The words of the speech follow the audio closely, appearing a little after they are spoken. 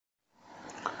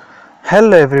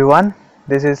Hello everyone,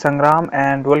 this is Sangram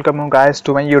and welcome you guys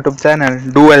to my YouTube channel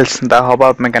Duels, the Hub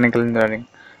of Mechanical Engineering.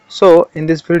 So in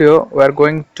this video we are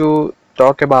going to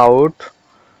talk about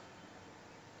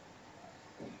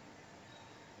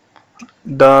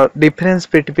the difference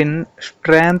between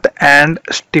strength and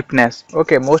stiffness.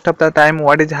 Okay, most of the time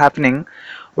what is happening,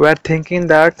 we are thinking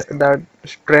that the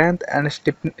strength and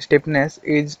stiffness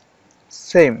is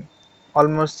same,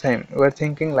 almost same. We are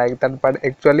thinking like that, but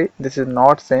actually this is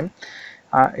not same.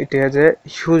 It has a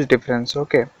huge difference.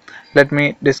 Okay, let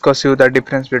me discuss you the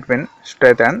difference between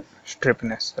strength and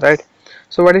stiffness, right?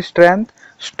 So what is strength?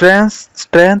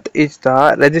 Strength is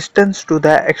the resistance to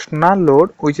the external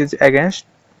load which is against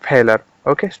failure.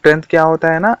 Okay strength क्या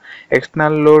होता है ना,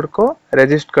 external load को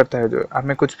resist करता है। जो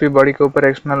हमें कुछ भी बॉडी के ऊपर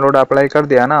एक्सटर्नल लोड अप्लाई कर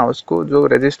दिया ना, उसको जो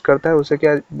रेजिस्ट करता है उसे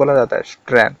क्या बोला जाता है,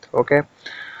 strength. Okay,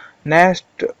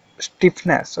 next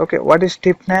stiffness. Okay, what is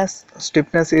stiffness?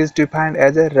 Stiffness is defined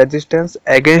as a resistance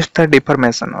against the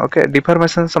deformation. Okay,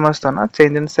 deformation समझता ना,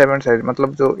 चेंज इन सेवन साइज,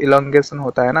 मतलब जो इलोंगेशन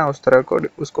होता है ना उस तरह को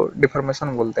उसको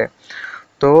डिफॉर्मेशन बोलते हैं।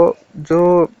 तो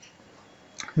जो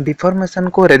डिफॉर्मेशन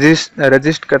को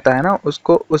रेजिस्ट करता है ना,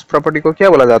 उसको उस प्रॉपर्टी को क्या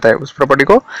बोला जाता है, उस प्रॉपर्टी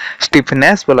को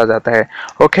स्टिफनेस बोला जाता है।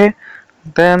 ओके,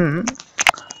 देन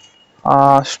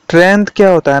स्ट्रेंथ क्या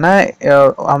होता है ना,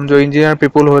 हम जो इंजीनियर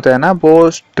पीपल होते हैं ना,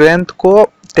 वो स्ट्रेंथ को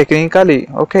टेक्निकली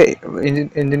ओके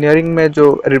इंजीनियरिंग में जो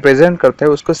रिप्रेजेंट करते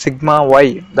हैं उसको sigma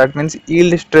Y, that means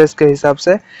yield stress के हिसाब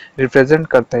से रिप्रेजेंट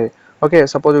करते हैं। okay,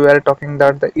 suppose we are talking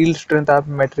that the yield strength of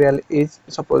material is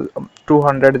suppose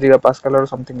 200 gigapascal or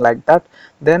something like that,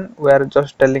 then we are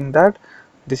just telling that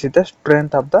this is the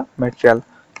strength of the material.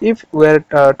 If we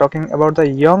are talking about the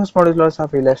Young's modulus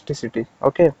of elasticity,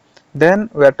 okay, then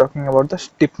we are talking about the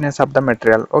stiffness of the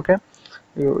material. Okay,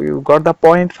 you got the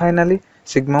point. Finally,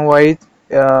 sigma y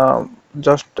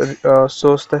just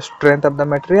shows the strength of the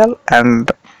material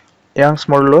and Young's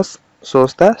modulus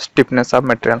shows the stiffness of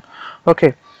material.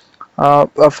 Okay,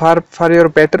 for your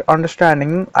better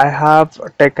understanding, I have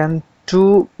taken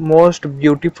two most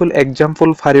beautiful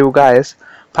example for you guys.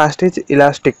 First is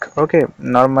elastic. Okay,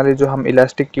 normally जो हम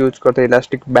elastic use करते हैं,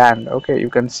 elastic band. Okay, you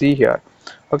can see here.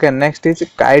 Okay, next is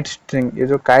kite string. ये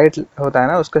जो kite होता है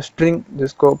ना, उसका string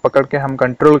जिसको पकड़ के हम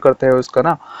control करते हैं उसका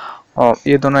ना,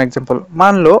 ये दोनों example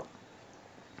मान लो।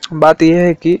 बात यह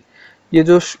है कि ये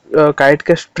जो काइट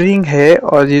का स्ट्रिंग है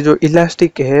और ये जो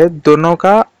इलास्टिक है, दोनों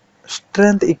का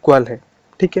स्ट्रेंथ इक्वल है।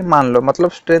 ठीक है, मान लो,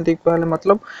 मतलब स्ट्रेंथ इक्वल है,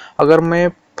 मतलब अगर मैं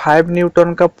 5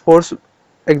 न्यूटन का फोर्स,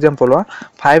 एग्जांपल हुआ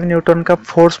 5 न्यूटन का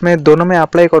फोर्स में दोनों में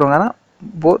अप्लाई करूंगा ना,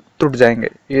 वो टूट जाएंगे।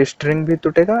 ये स्ट्रिंग भी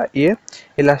टूटेगा, ये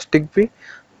इलास्टिक भी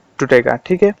टूटेगा।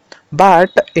 ठीक है,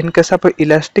 but in case of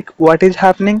elastic what is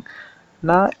happening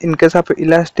ना, in case of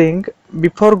elastic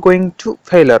before going to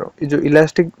failure, जो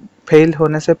इलास्टिक फेल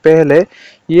होने से पहले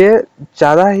ये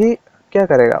ज़्यादा ही क्या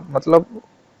करेगा, मतलब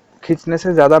खींचने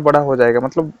से ज़्यादा बड़ा हो जाएगा,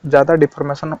 मतलब ज़्यादा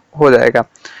डिफॉर्मेशन हो जाएगा।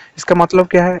 इसका मतलब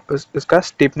क्या है, उसका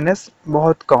स्टिफनेस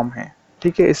बहुत कम है।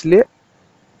 ठीक है, इसलिए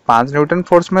 5 न्यूटन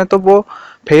फोर्स में तो वो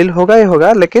फेल होगा ही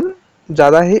होगा, लेकिन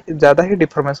ज़्यादा ही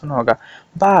डिफॉर्मेशन होगा।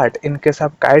 But in case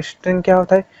of kite string क्या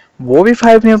होता है, वो भी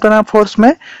 5 न्यूटन ऑफ फोर्स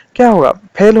में क्या होगा,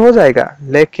 फेल हो जाएगा,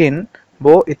 लेकिन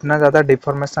वो इतना ज़्यादा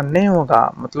डिफॉर्मेशन नहीं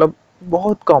होगा, मतलब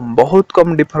बहुत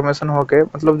कम डिफॉर्मेशन होके,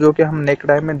 मतलब जो कि हम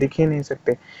नेक्ड आई में दिख ही नहीं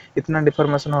सकते, इतना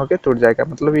डिफॉर्मेशन होके टूट जाएगा।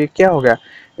 मतलब ये क्या हो गया,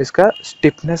 इसका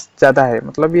स्टिफनेस ज़्यादा है,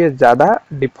 मतलब ये ज़्यादा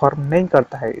डिफॉर्म नहीं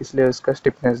करता है, इसलिए इसका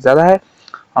स्टिफनेस ज़्यादा है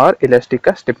और इलास्टिक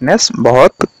का स्टिफनेस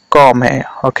बहुत कम है।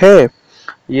 ओके,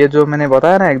 ये जो मैंने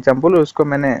बताया ना एग्जांपल, उसको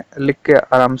मैंने लिख के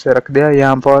आराम से रख दिया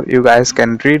यहाँ पर, you guys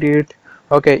can read it.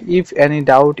 Okay, if any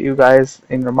doubt you guys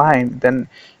in your mind, then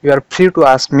you are free to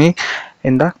ask me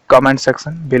in the comment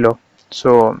section below.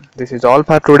 So this is all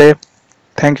for today.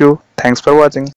 Thank you, thanks for watching.